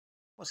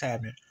What's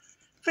happening?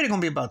 It's gonna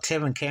be about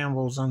Tevin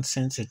Campbell's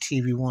Uncensored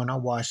TV1. I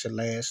watched it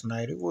last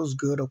night. It was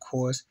good, of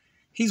course.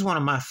 He's one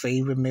of my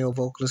favorite male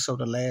vocalists of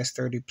the last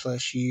 30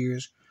 plus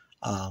years.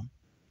 Um,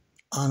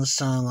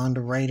 Unsung,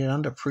 underrated,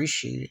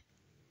 underappreciated.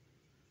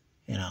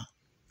 You know,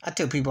 I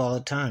tell people all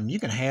the time, you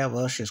can have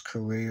Usher's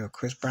career or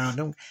Chris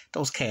Brown,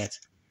 those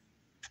cats.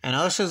 And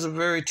Usher's a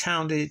very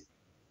talented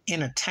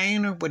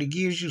entertainer, but he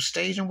gives you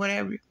stage and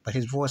whatever. But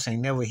his voice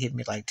ain't never hit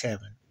me like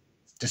Tevin.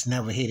 Just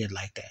never hit it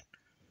like that.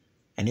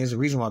 And there's a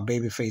reason why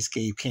Babyface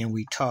gave Can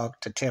We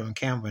Talk to Tevin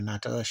Campbell and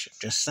not to Usher.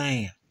 Just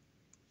saying.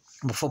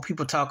 Before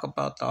people talk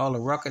about all the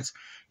records,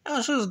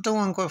 Usher was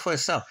doing good for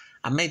itself.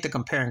 I made the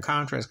compare and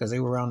contrast because they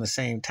were around the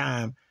same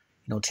time.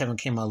 You know, Tevin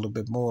came out a little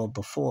bit more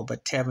before,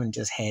 but Tevin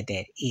just had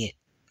that it.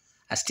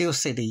 I still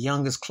say the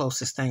youngest,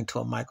 closest thing to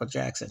a Michael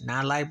Jackson.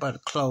 Not like, but the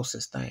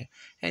closest thing.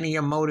 And he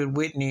emoted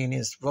Whitney in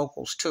his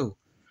vocals too.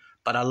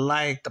 But I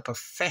like the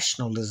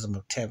professionalism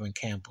of Tevin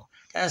Campbell.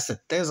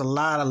 There's a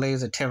lot of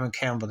layers of Tevin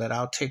Campbell that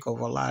I'll take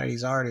over a lot of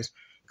these artists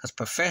because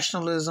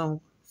professionalism,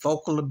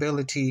 vocal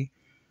ability,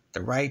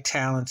 the right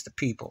talents, the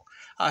people.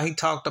 He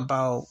talked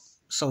about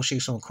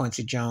association with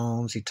Quincy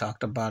Jones. He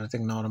talked about, I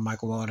think,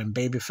 Michael Walden,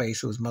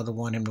 Babyface, who his mother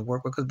wanted him to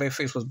work with because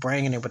Babyface was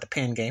bringing it with the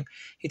pen game.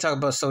 He talked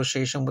about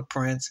association with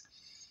Prince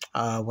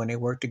when they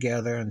worked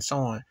together and so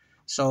on.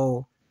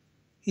 So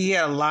he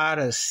had a lot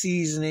of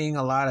seasoning,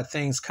 a lot of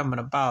things coming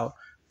about.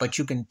 But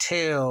you can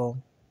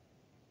tell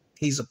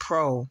he's a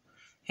pro,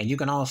 and you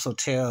can also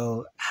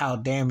tell how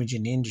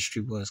damaging the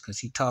industry was because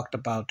he talked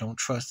about don't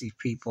trust these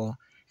people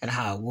and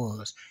how it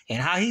was. And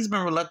how he's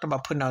been reluctant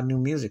about putting out new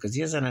music because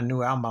he hasn't a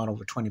new album out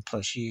over 20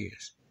 plus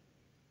years,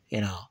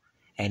 you know.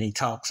 And he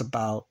talks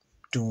about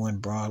doing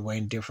Broadway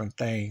and different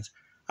things.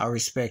 I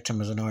respect him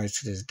as an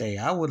artist to this day.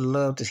 I would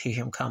love to hear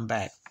him come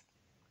back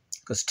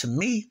because to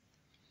me,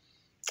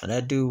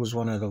 that dude was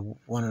one of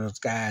those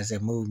guys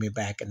that moved me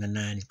back in the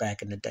 90s,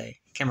 back in the day.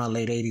 He came out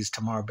late 80s,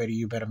 Tomorrow Better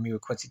You Better Me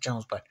with Quincy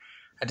Jones, but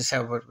I just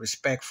have a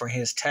respect for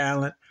his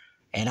talent,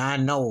 and I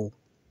know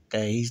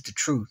that he's the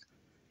truth,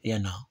 you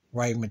know,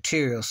 right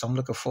material, so I'm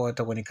looking forward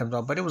to when he comes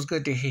out. But it was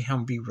good to hear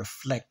him be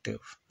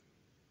reflective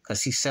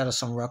because he set us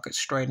some records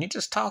straight, and he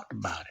just talked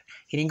about it.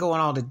 He didn't go on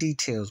all the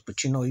details,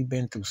 but you know he's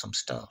been through some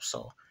stuff,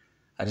 so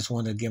I just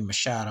wanted to give him a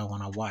shout out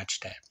when I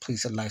watched that.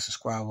 Please hit like,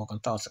 subscribe, welcome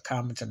thoughts and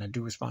comments, and I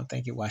do respond.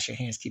 Thank you. Wash your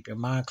hands, keep your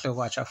mind clear.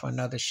 Watch out for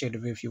another shit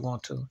if you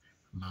want to.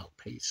 I'm out.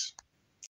 Peace.